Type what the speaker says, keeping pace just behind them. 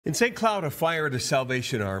In St. Cloud, a fire at a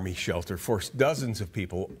Salvation Army shelter forced dozens of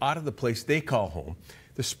people out of the place they call home.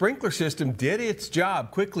 The sprinkler system did its job,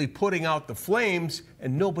 quickly putting out the flames,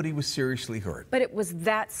 and nobody was seriously hurt. But it was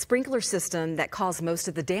that sprinkler system that caused most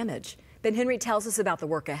of the damage. Ben Henry tells us about the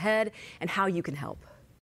work ahead and how you can help.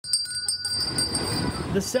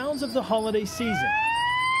 The sounds of the holiday season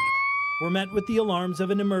were met with the alarms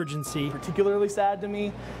of an emergency. Particularly sad to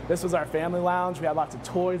me, this was our family lounge. We had lots of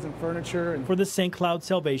toys and furniture. For the St. Cloud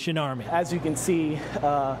Salvation Army. As you can see,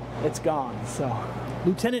 it's gone. So,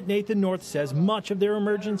 Lieutenant Nathan North says much of their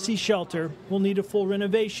emergency shelter will need a full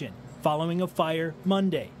renovation following a fire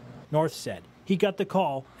Monday. North said he got the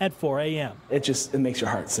call at 4 a.m. It makes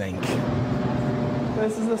your heart sink.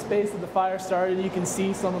 This is the space that the fire started. You can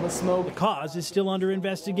see some of the smoke. The cause is still under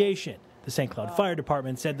investigation. The St. Cloud Fire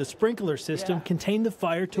Department said the sprinkler system contained the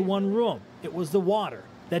fire to one room. It was the water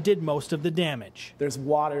that did most of the damage. There's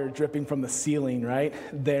water dripping from the ceiling, right?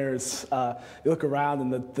 There's, you look around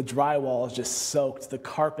and the drywall is just soaked. The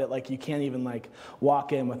carpet, like you can't even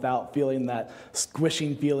walk in without feeling that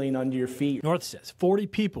squishing feeling under your feet. North says 40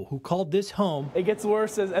 people who called this home. It gets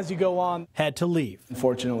worse as you go on. Had to leave.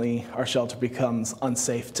 Unfortunately, our shelter becomes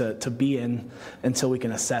unsafe to be in until we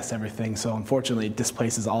can assess everything. So unfortunately, it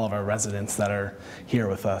displaces all of our residents that are here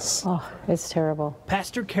with us. Oh, it's terrible.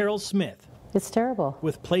 Pastor Carol Smith, it's terrible.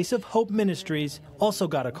 with Place of Hope Ministries, also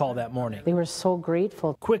got a call that morning. They were so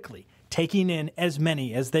grateful. Quickly taking in as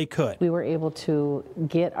many as they could. We were able to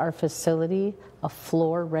get our facility a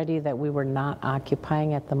floor ready that we were not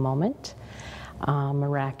occupying at the moment,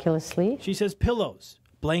 miraculously. She says pillows,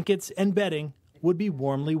 blankets, and bedding would be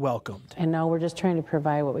warmly welcomed. And now we're just trying to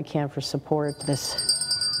provide what we can for support this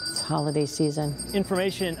holiday season.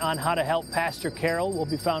 Information on how to help Pastor Carol will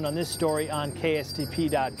be found on this story on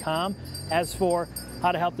KSTP.com. As for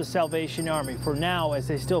how to help the Salvation Army, for now, as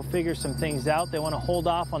they still figure some things out, they want to hold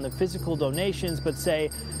off on the physical donations, but say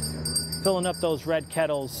filling up those red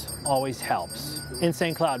kettles always helps. In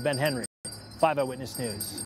St. Cloud, Ben Henry, 5 Eyewitness News.